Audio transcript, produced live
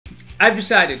I've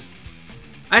decided.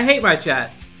 I hate my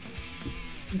chat.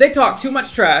 They talk too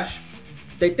much trash.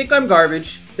 They think I'm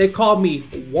garbage. They call me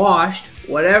washed,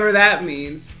 whatever that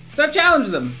means. So I've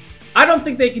challenged them. I don't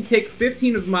think they can take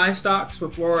 15 of my stocks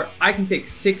before I can take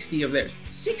 60 of theirs.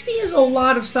 60 is a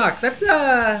lot of stocks. That's,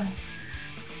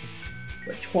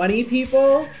 what, 20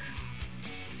 people?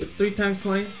 What's 3 times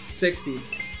 20? 60.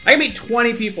 I can beat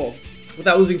 20 people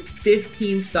without losing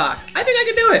 15 stocks. I think I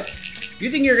can do it.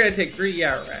 You think you're gonna take 3?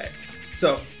 Yeah, right.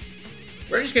 So,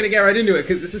 we're just gonna get right into it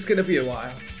because this is gonna be a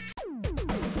while.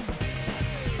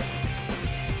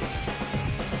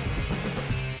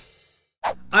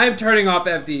 I am turning off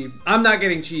FD. I'm not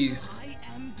getting cheesed.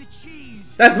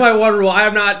 That's my one rule. I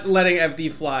am not letting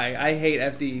FD fly. I hate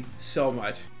FD so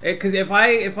much. Because if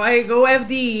I go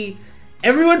FD,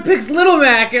 everyone picks Little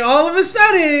Mac, and all of a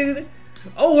sudden,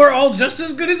 oh, we're all just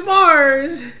as good as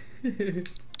Mars.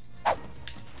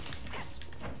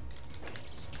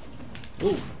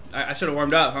 Ooh, I should have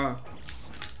warmed up, huh?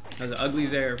 That was an ugly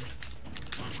Zare.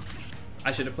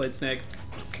 I should have played Snake.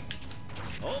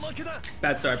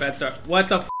 Bad start, bad start. What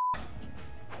the f?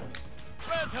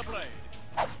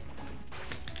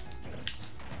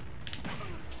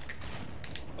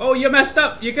 Oh, you messed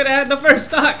up. You could have had the first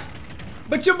stock.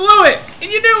 But you blew it,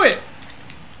 and you knew it.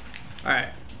 Alright,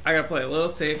 I gotta play a little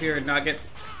safe here and not get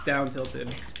down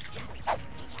tilted.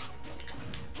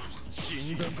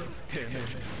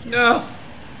 No.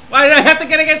 Why did I have to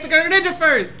get against the Greninja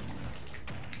first?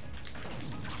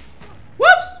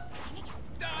 Whoops.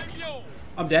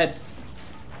 I'm dead.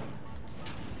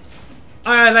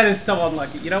 Alright, that is so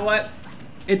unlucky. You know what?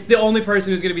 It's the only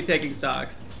person who's gonna be taking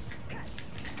stocks.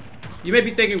 You may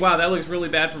be thinking, wow, that looks really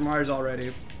bad for Mars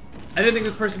already. I didn't think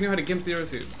this person knew how to Gimp Zero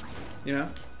Suit. You know?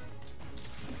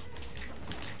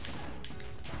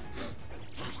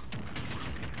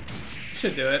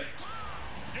 Should do it.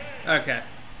 Okay.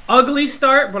 Ugly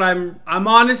start, but I'm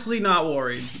honestly not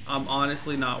worried. I'm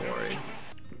honestly not worried.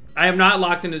 I am not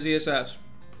locked into ZSS.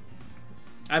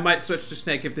 I might switch to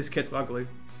Snake if this gets ugly.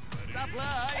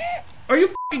 Are you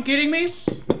f***ing kidding me?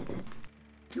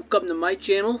 You come to my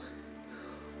channel,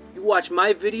 you watch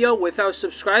my video without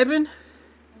subscribing,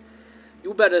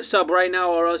 you better sub right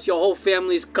now or else your whole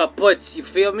family's kaput, you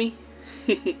feel me?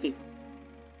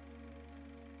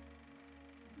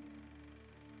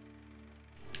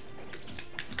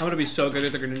 I'm gonna be so good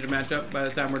at the Greninja matchup by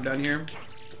the time we're done here.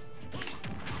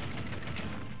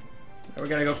 We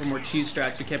gotta go for more cheese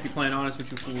strats. We can't be playing honest with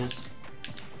you fools.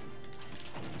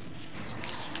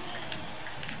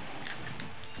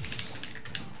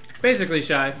 Basically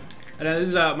shy. And this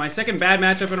is my second bad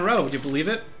matchup in a row. Would you believe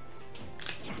it?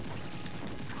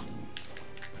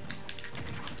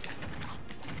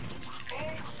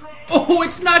 Oh,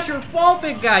 it's not your fault,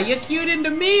 big guy. You queued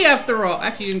into me after all.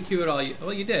 Actually, you didn't queue at all.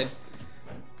 Well, you did.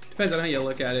 Depends on how you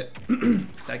look at it.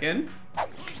 Second.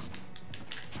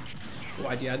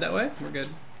 Why'd you add that way? We're good.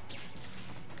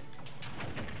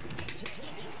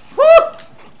 Woo!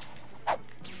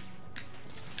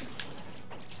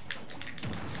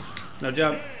 No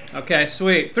jump. Okay,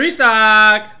 sweet. 3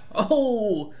 stock!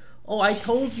 Oh! Oh, I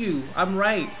told you. I'm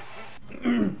right.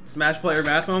 Smash player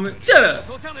math moment. Shut up!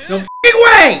 No f***ing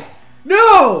way!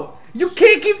 No! You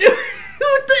can't keep doing.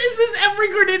 Is this every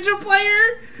Greninja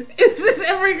player? Is this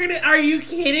every Greninja? Are you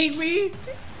kidding me?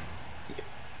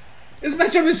 This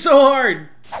matchup is so hard.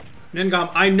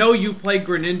 Ningam, I know you play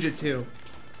Greninja too.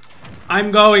 I'm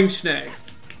going Snake.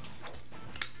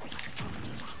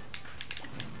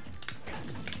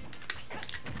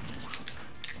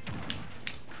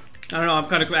 I don't know, I'm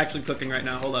kind of actually cooking right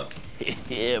now. Hold up.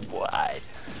 Yeah, boy.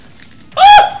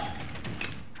 Ah!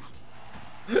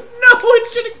 No,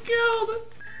 it should have killed.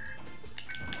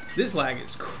 This lag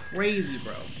is crazy,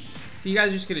 bro. See, you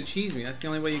guys are just gonna cheese me. That's the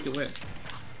only way you can win.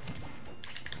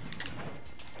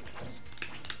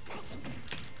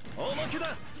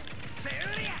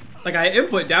 Like, I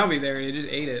input down me there and it just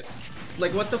ate it.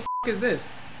 Like, what the f is this?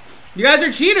 You guys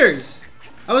are cheaters!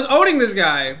 I was owning this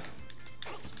guy.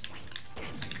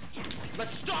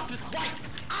 Let's stop this fight!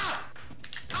 Ow!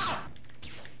 Ow!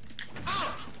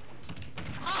 Ow!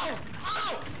 Ow!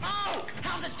 Ow! Ow!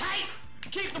 How's it taste?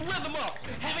 Keep the rhythm up!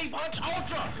 Heavy punch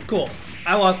ultra! Cool.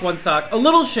 I lost 1 stock. A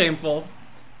little shameful.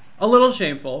 A little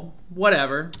shameful.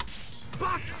 Whatever.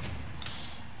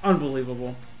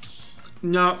 Unbelievable.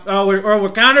 No. Oh,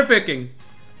 we're counter picking.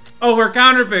 Oh, we're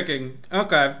counter picking.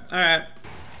 Okay. All right.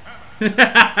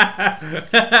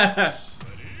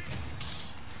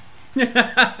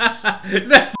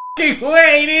 No fucking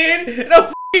way, dude.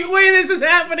 No fucking way this is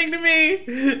happening to me.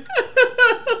 In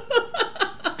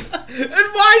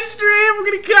my stream, we're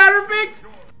gonna counter pick.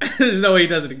 There's no way he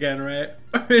does it again, right?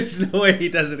 There's no way he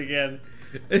does it again.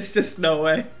 It's just no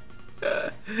way.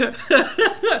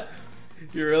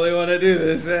 You really want to do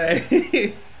this, eh?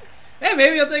 Hey,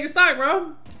 maybe I'll take a stock,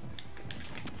 bro.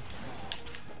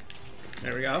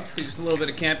 There we go. See, just a little bit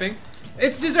of camping.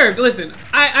 It's deserved. Listen,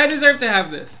 I deserve to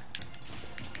have this.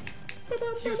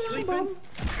 You sleeping?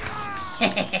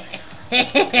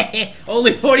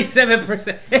 Only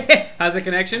 47%. How's the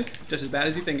connection? Just as bad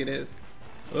as you think it is.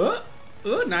 Oh,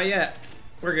 not yet.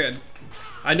 We're good.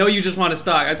 I know you just want to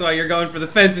stock. That's why you're going for the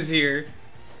fences here.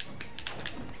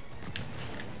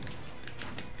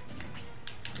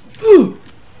 Ooh!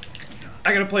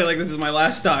 I gotta play like this is my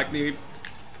last stock, dude.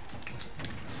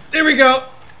 There we go.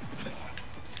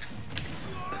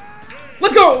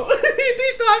 Let's go!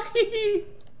 3 stock!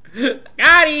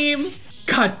 Got him!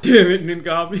 God damn it,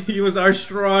 Ningami. He was our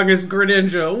strongest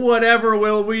Greninja. Whatever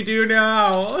will we do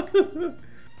now? Dude,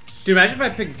 imagine if I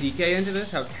picked DK into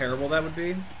this, how terrible that would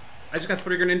be. I just got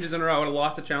 3 Greninjas in a row. I would have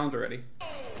lost the challenge already.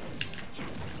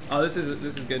 Oh, this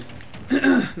is good.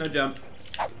 No jump.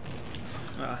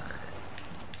 Ugh.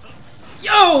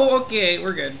 Yo! Okay,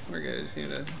 we're good. We're good. Just need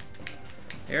to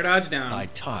air dodge down. I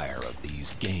tire of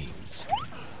these games.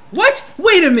 What?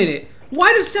 Wait a minute.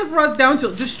 Why does Sephiroth's down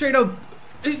tilt just straight up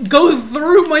go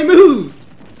through my move?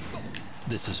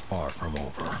 This is far from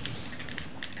over.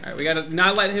 Alright, we gotta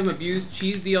not let him abuse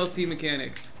cheese DLC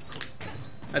mechanics.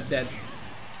 That's dead.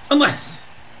 Unless.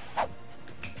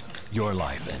 Your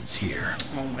life ends here.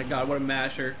 Oh my god, what a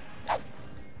masher.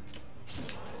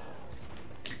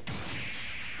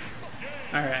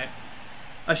 Alright.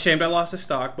 Ashamed I lost a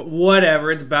stock, but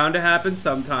whatever, it's bound to happen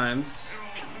sometimes.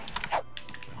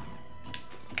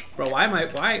 Bro, why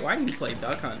do you play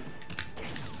Duck Hunt?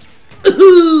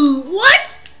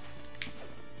 What?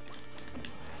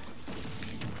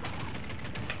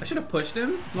 I should have pushed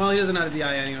him. Well, he doesn't have a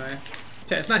DI anyway.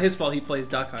 It's not his fault he plays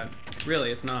Duck Hunt.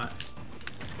 Really, it's not.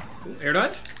 Ooh, air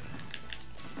dodge?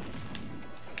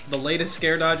 The latest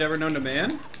scare dodge ever known to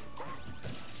man?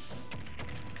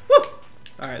 Woo!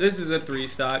 Alright, this is a 3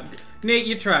 stock. Nate,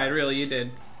 you tried, really, you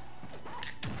did.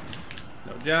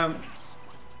 No jump.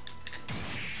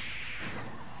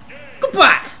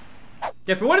 Goodbye!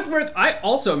 Yeah, for what it's worth, I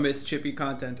also miss Chippy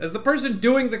content. As the person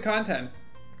doing the content,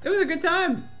 it was a good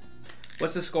time.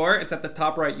 What's the score? It's at the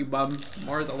top right, you bum.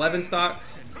 Mars 11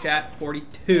 stocks, chat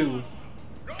 42.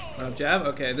 What up, Jab?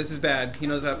 Okay, this is bad. He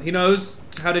knows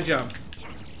how to jump.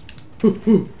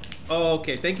 Oh,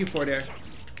 okay, thank you for there.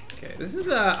 Okay, this is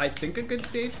I think a good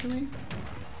stage for me.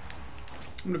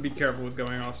 I'm gonna be careful with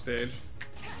going off stage.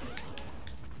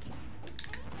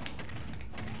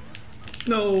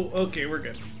 No, okay, we're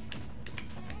good.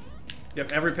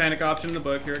 Yep, every panic option in the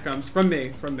book. Here it comes. From me,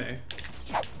 from me.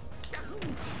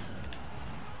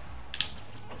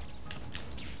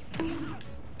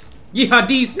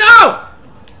 Yeehawdees, no!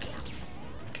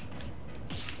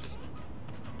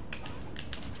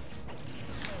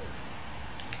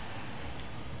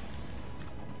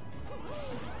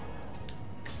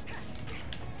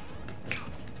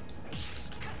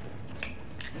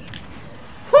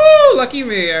 Woo, lucky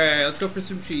me. All right, let's go for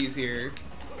some cheese here.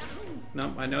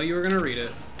 Nope, I know you were gonna read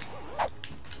it.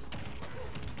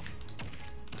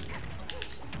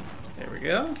 There we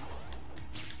go.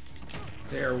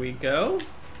 There we go.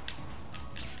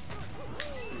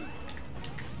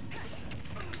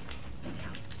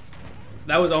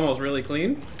 That was almost really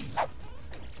clean.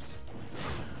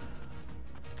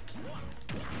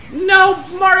 No!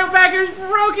 Mario Bagger's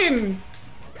broken!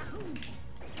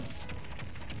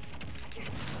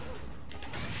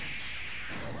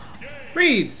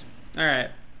 Reads.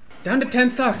 Alright. Down to 10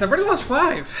 stocks. I've already lost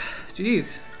 5.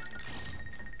 Jeez.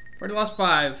 I've already lost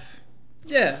 5.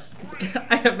 Yeah.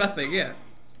 I have nothing, yeah.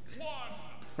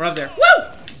 Rob's there. Woo!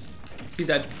 He's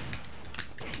dead.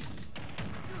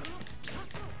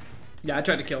 Yeah, I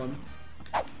tried to kill him.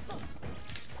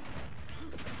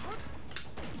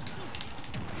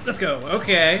 Let's go.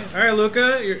 Okay. All right,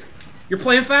 Luca. You're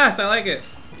playing fast. I like it.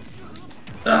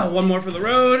 One more for the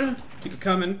road. Keep it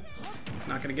coming.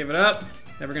 Not gonna give it up.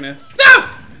 Never gonna. No!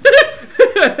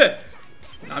 No,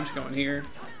 I'm just going here.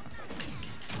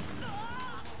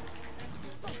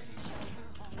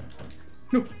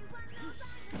 No.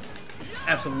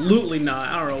 Absolutely not.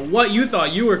 I don't know what you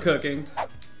thought you were cooking.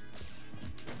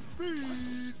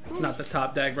 Not the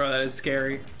top deck, bro. That is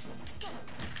scary.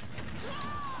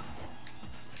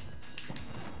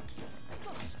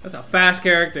 That's a fast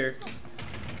character.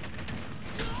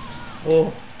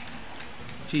 Oh.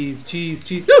 Cheese, cheese,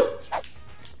 cheese. No!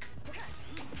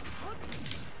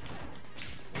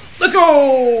 Let's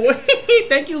go!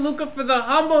 Thank you, Luca, for the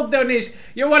humble donation.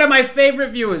 You're one of my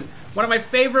favorite viewers. One of my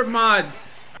favorite mods.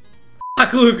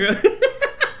 Fuck, Luca.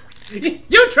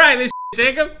 You try this shit,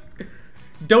 Jacob.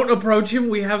 Don't approach him.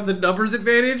 We have the numbers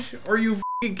advantage. Are you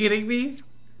f***ing kidding me?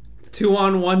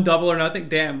 2-on-1 double or nothing.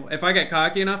 Damn. If I get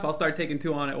cocky enough, I'll start taking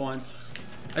 2 on at once.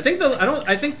 I think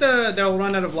they'll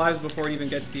run out of lives before it even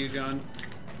gets to you, John.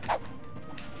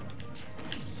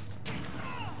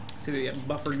 See the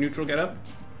buffered neutral get up.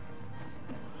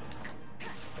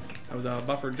 That was a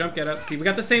buffered jump get up. See, we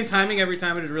got the same timing every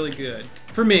time. It is really good.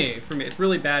 For me, it's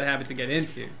really bad habit to get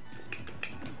into.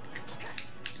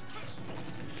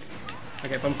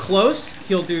 Okay, if I'm close,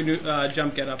 he'll do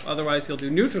jump get up. Otherwise, he'll do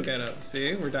neutral get up.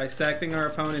 See, we're dissecting our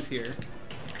opponents here.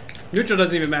 Neutral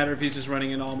doesn't even matter if he's just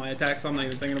running in all my attacks, so I'm not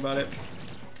even thinking about it.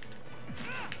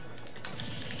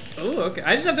 Oh, okay.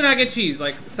 I just have to not get cheese.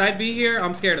 Like, side B here,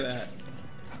 I'm scared of that.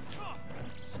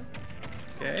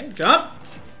 Okay, jump.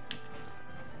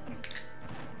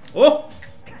 Oh!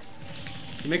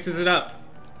 He mixes it up.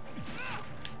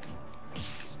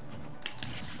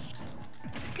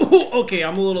 Ooh, okay,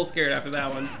 I'm a little scared after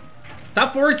that one.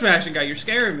 Stop forward smashing, guy. You're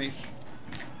scaring me.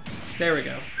 There we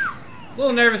go. A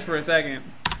little nervous for a second.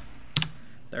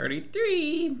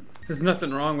 33. There's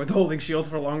nothing wrong with holding shield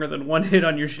for longer than 1 hit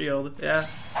on your shield. Yeah.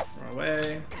 Run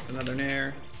away. Another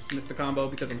nair. Missed the combo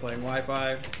because I'm playing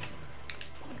Wi-Fi.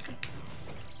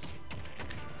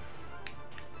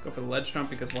 Go for the ledge jump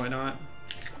because why not?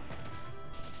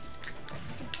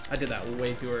 I did that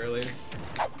way too early.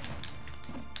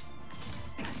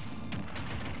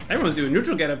 Everyone's doing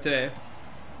neutral get up today.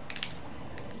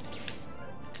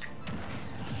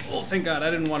 Oh, thank God.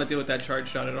 I didn't want to deal with that charge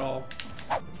shot at all.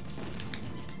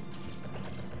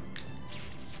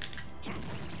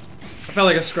 I felt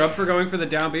like a scrub for going for the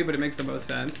down B, but it makes the most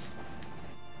sense.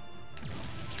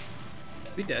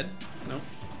 Is he dead? No.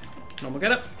 Normal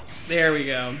get up. There we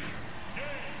go.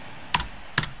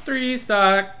 3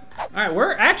 stock. Alright,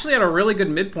 we're actually at a really good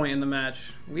midpoint in the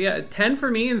match. We had 10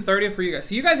 for me and 30 for you guys.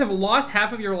 So you guys have lost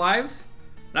half of your lives.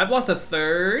 And I've lost a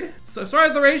third. So as far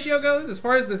as the ratio goes, as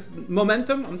far as this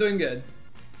momentum, I'm doing good.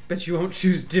 Bet you won't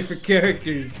choose different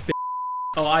characters.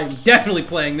 Oh, I'm definitely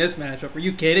playing this matchup. Are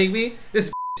you kidding me?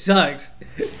 This sucks.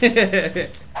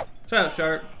 Shut up,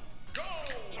 Sharp.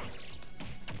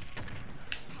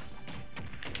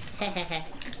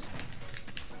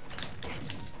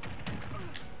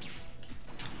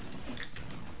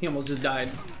 He almost just died.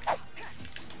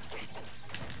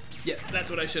 Yeah, that's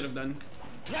what I should have done.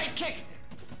 Right kick!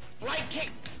 Right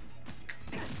kick!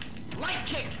 Light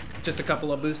kick! Just a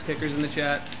couple of boost kickers in the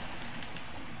chat.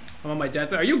 I'm on my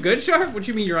deathbed. Are you good, Sharp? What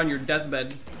do you mean you're on your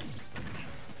deathbed?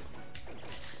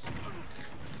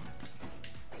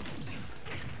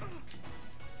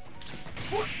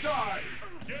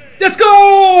 Let's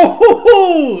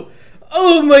go!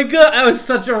 Oh my God, that was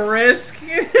such a risk.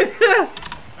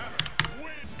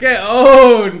 Get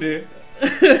owned.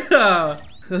 That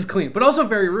was clean, but also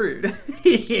very rude.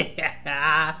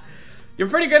 Yeah. You're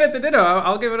pretty good at the Ditto.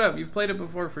 I'll give it up. You've played it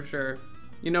before for sure.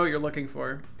 You know what you're looking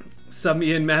for. Sub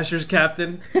me in, Masters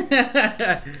Captain.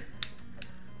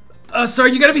 Oh,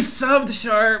 sorry, you gotta be subbed,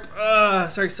 Sharp.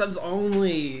 Sorry, subs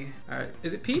only. All right,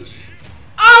 is it Peach?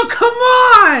 Oh, come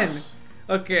on!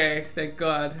 Okay, thank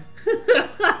God.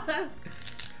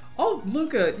 Oh,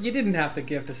 Luca, you didn't have to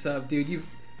gift a sub, dude.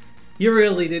 You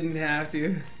really didn't have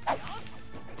to.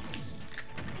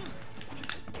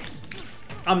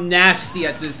 I'm nasty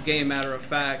at this game, matter of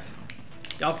fact.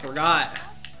 Y'all forgot.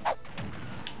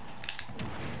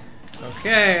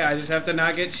 Okay, I just have to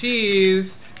not get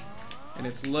cheesed. And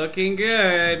it's looking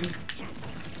good.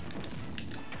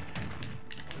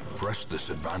 Press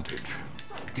this advantage.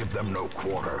 Give them no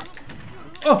quarter.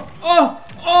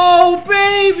 Oh,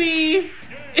 baby!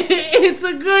 It's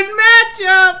a good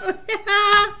matchup!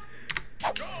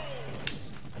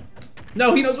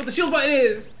 No, he knows what the shield button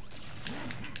is!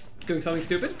 Doing something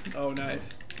stupid? Oh,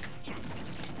 nice.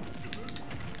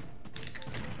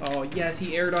 Oh, yes,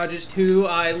 he air dodges too.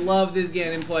 I love this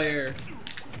Ganon player.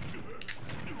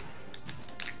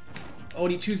 Oh,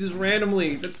 and he chooses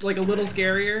randomly. That's like a little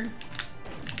scarier.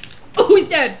 Oh, he's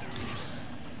dead!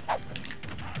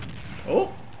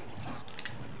 Oh.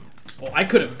 Oh, I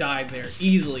could have died there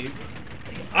easily.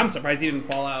 I'm surprised he didn't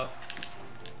fall out.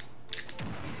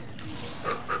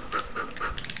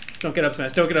 Don't get up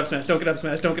smash, don't get up smash, don't get up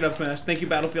smash, don't get up smash. Thank you,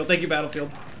 Battlefield, thank you,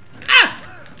 Battlefield. Ah!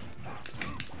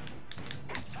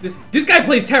 This guy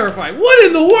plays terrifying. What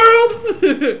in the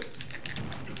world?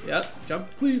 Yep,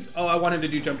 jump, please. Oh, I wanted to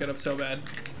do jump get up so bad.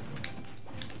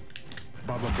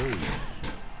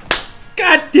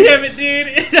 God damn it, dude!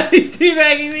 He's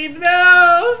teabagging me.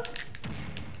 No!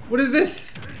 What is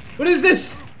this? What is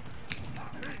this?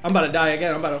 I'm about to die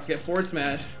again. I'm about to get forward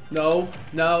smash. No,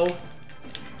 no,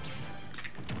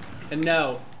 and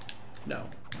no. No.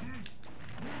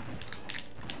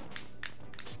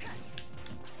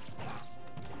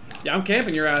 Yeah, I'm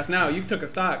camping your ass now. You took a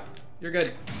stock. You're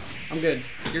good. I'm good.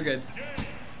 You're good.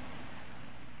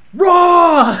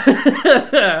 Raw!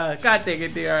 God dang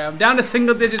it, dude. Alright, I'm down to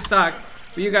single-digit stocks.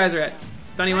 Where you guys are at?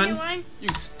 21? You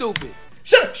stupid.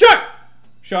 Shut up! Sharp!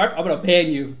 Sharp, I'm gonna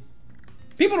ban you.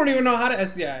 People don't even know how to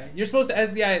SDI. You're supposed to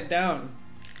SDI it down.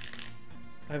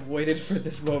 I've waited for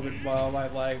this moment all my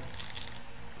life.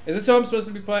 Is this who I'm supposed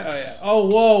to be playing? Oh, yeah. Oh,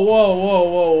 whoa, whoa, whoa,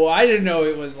 whoa. I didn't know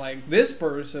it was like this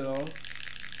personal.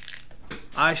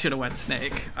 I should have went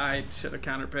Snake. I should have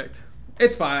counterpicked.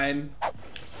 It's fine.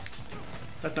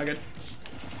 That's not good.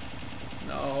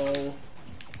 No.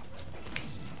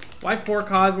 Why 4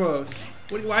 Cosmos?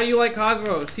 Why do you like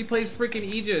Cosmos? He plays freaking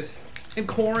Aegis and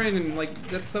Corrin and like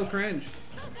that's so cringe.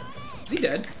 Is he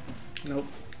dead? Nope.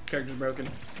 Character's broken.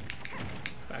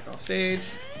 Back off stage.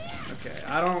 Okay,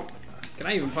 I don't. Can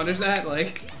I even punish that?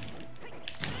 Like,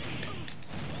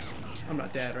 I'm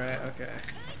not dead, right? Okay.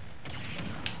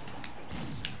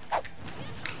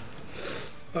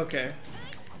 Okay.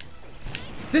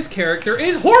 This character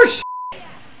is horse.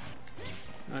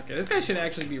 Okay, this guy should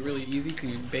actually be really easy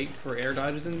to bait for air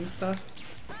dodges and stuff.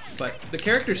 But the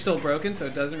character's still broken, so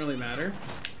it doesn't really matter.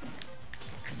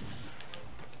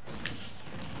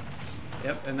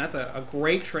 Yep, and that's a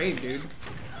great trade, dude.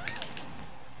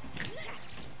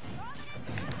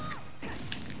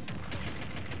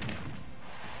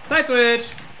 Side switch!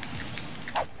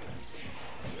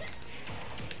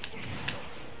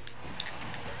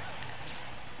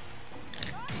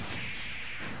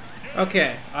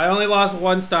 Okay, I only lost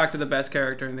 1 stock to the best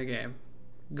character in the game.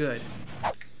 Good.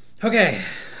 Okay,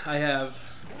 I have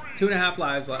 2.5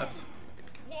 lives left.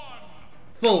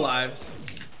 Full lives.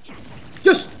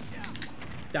 Yes!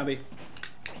 Down B.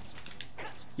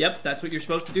 Yep, that's what you're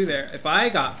supposed to do there. If I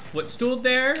got footstooled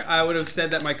there, I would have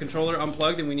said that my controller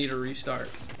unplugged and we need a restart.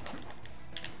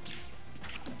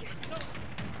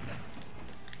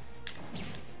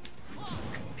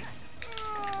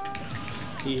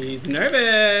 He's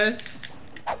nervous.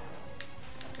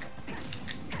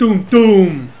 Doom,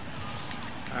 doom.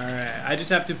 Alright, I just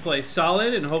have to play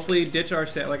solid and hopefully ditch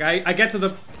Arsene. Like, I get to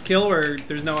the kill where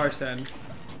there's no Arsene.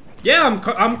 Yeah, I'm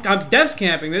devs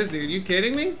camping this dude. You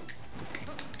kidding me?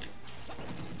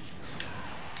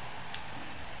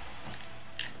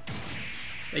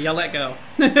 You let go.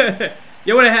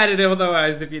 You would have had it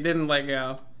otherwise if you didn't let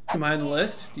go. Am I on the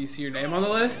list? Do you see your name on the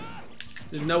list?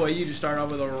 There's no way you just start off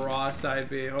with a raw side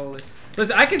B. Holy.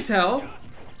 Listen, I can tell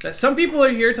that some people are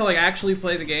here to like actually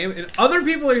play the game, and other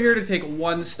people are here to take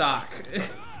 1 stock.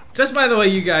 Just by the way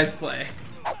you guys play.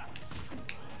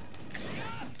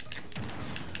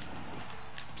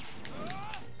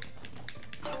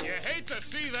 You hate to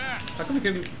see that. How come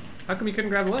you couldn't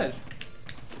grab the ledge?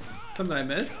 Something I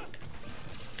missed?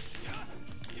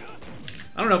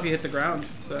 I don't know if he hit the ground,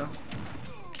 so.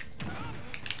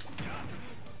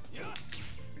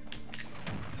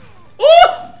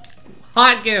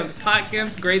 Hot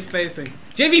gimps, great spacing.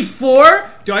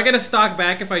 JV4? Do I get a stock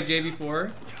back if I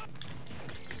JV4?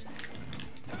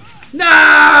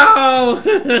 No!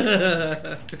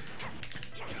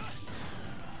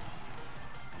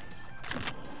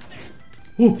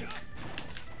 Ooh.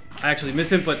 I actually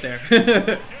misinput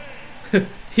there.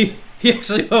 he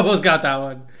actually almost got that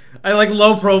one. I like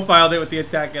low profiled it with the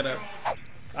attack get up.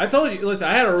 I told you, listen,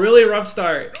 I had a really rough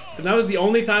start, and that was the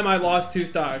only time I lost 2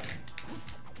 stocks.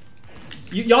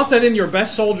 Y'all sent in your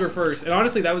best soldier first, and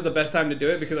honestly, that was the best time to do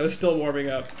it because I was still warming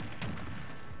up.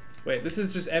 Wait, this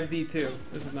is just FD2.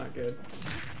 This is not good.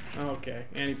 Okay,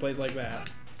 and he plays like that.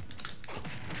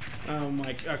 Oh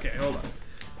my, okay, hold on.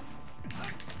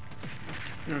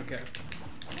 Okay.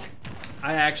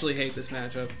 I actually hate this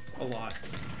matchup a lot.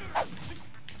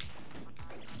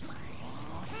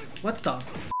 What the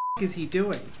f is he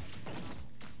doing?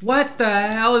 What the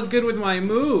hell is good with my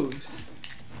moves?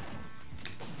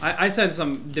 I said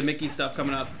some Demicky stuff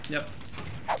coming up. Yep.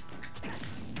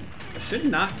 I should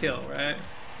not kill, right?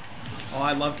 Oh,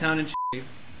 I love town and shit.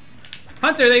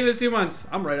 Hunter, thank you for the 2 months.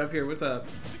 I'm right up here. What's up?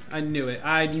 I knew it.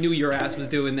 I knew your ass was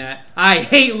doing that. I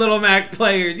hate Little Mac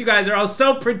players. You guys are all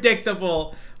so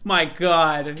predictable. My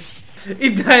God. He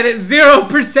died at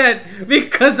 0%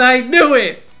 because I knew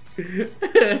it.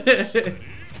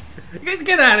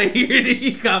 Get out of here, dude.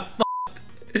 You got fucked.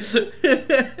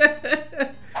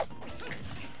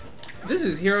 This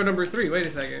is hero number 3. Wait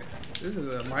a second. This is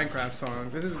a Minecraft song.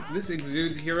 This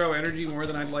exudes hero energy more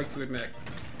than I'd like to admit.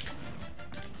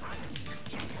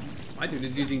 My dude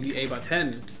is using the A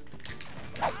button.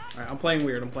 Alright, I'm playing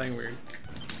weird. I'm playing weird.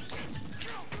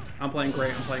 I'm playing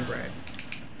great. I'm playing great.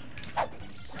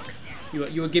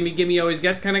 You a gimme always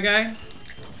gets kind of guy?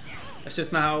 That's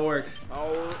just not how it works.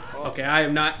 Okay, I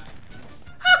am not.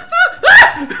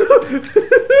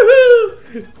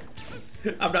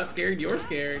 I'm not scared. You're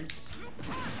scared.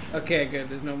 Okay, good.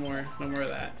 There's no more of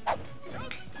that.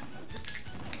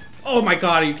 Oh my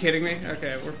god, are you kidding me?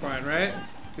 Okay, we're fine, right?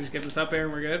 We just get this up air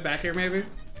and we're good. Back here, maybe.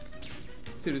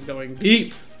 This dude is going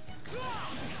deep.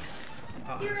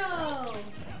 Hero.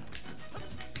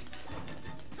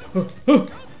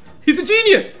 He's a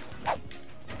genius!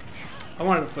 I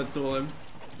wanted to footstool him.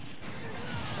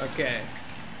 Okay.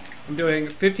 I'm doing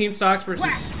 15 stocks versus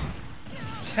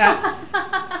chat's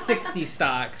 60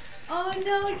 stocks. Oh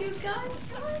no, you got it.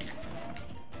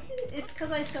 It's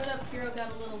because I showed up. Hero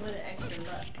got a little bit of extra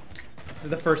luck. This is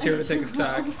the first hero to take a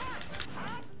stock.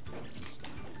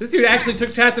 This dude actually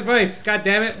took chat's advice. God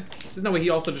damn it. There's no way he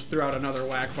also just threw out another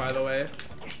whack, by the way.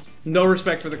 No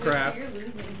respect for the craft. So you're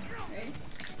losing, right?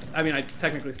 I mean, I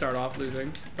technically start off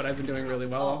losing, but I've been doing really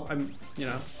well. I'm, you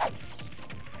know.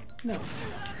 No.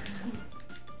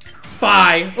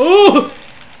 Bye! Ooh!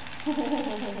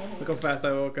 Look how fast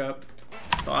I woke up.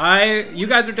 So you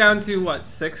guys are down to what,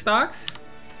 6 stocks?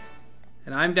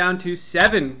 And I'm down to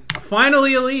 7.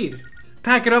 Finally a lead.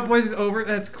 Pack it up, boys, it's over.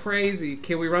 That's crazy.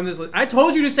 Can we run this? I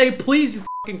told you to say please, you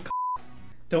fucking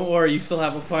Don't worry, you still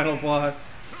have a final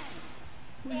boss.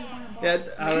 Yeah,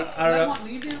 I don't know.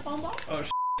 Oh,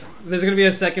 there's gonna be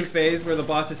a second phase where the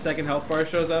boss's second health bar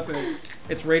shows up, and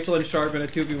it's Rachel and Sharp in a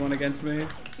 2v1 against me.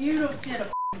 You don't stand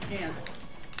a chance.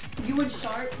 You and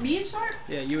Sharp? Me and Sharp?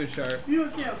 Yeah, you and Sharp. You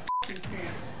don't stand a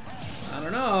chance. I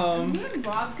don't know. Me and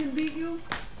Rob can beat you.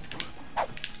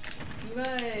 You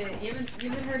haven't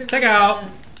heard of Check out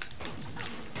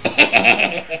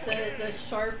the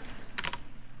Sharp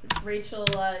Rachel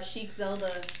Chic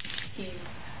Zelda team.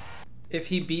 If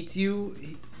he beats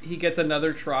you, he gets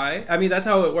another try. I mean, that's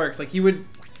how it works. Like, he would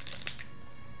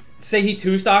say he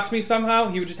 2-stocks me somehow.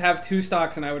 He would just have 2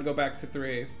 stocks and I would go back to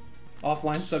 3.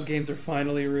 Offline sub games are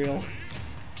finally real.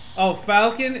 Oh,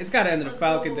 Falcon? It's gotta end in a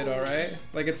Falcon Ditto, right?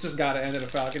 Like, it's just gotta end in a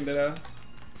Falcon Ditto.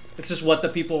 It's just what the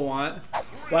people want.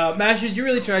 Wow, Mashes, you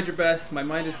really tried your best. My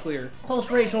mind is clear.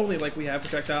 Close range only, like we have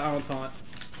projectile. I don't taunt.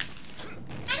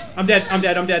 I'm dead, I'm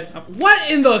dead, I'm dead. What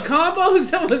in the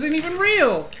combos? That wasn't even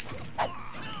real!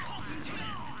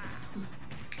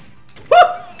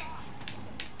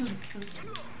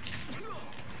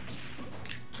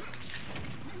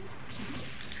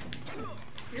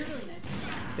 You're really nice.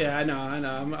 Yeah, I know.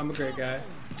 I'm a great guy.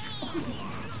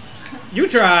 You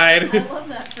tried! I love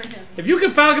that for him. If you can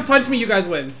Falcon Punch me, you guys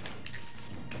win.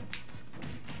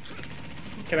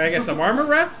 Can I get some armor,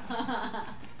 ref?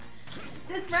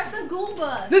 This ref's a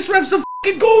Goomba! This ref's a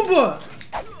fucking Goomba!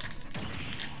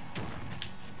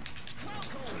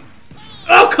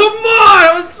 Oh, come on!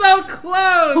 I was so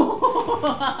close!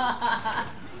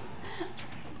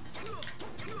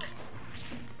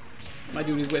 My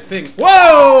dude is whiffing.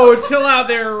 Whoa! Chill out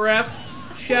there,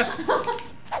 ref. Chef.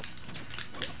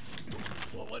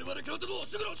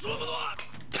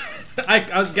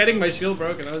 I was getting my shield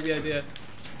broken. That was the idea.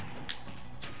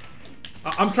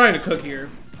 I'm trying to cook here.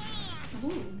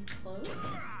 Ooh, close.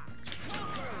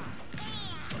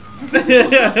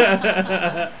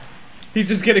 He's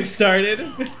just getting started.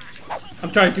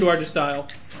 I'm trying too hard to style.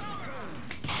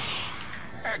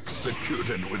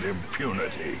 Executed with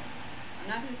impunity. I'm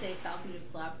not gonna say Falcon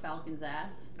just slapped Falcon's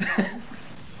ass. That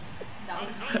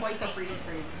was quite the freeze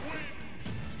frame.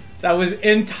 That was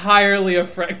entirely a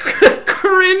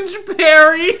cringe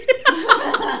parry.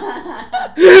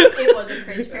 It was a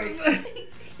cringe parry.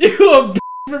 You a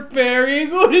for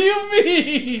parrying? What do you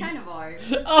mean? You kind of are.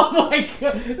 Oh my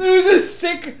god. It was a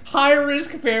sick,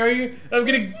 high-risk parry. I'm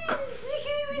getting...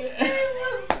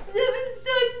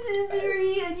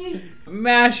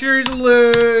 Mashers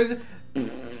lose.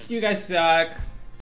 You guys suck.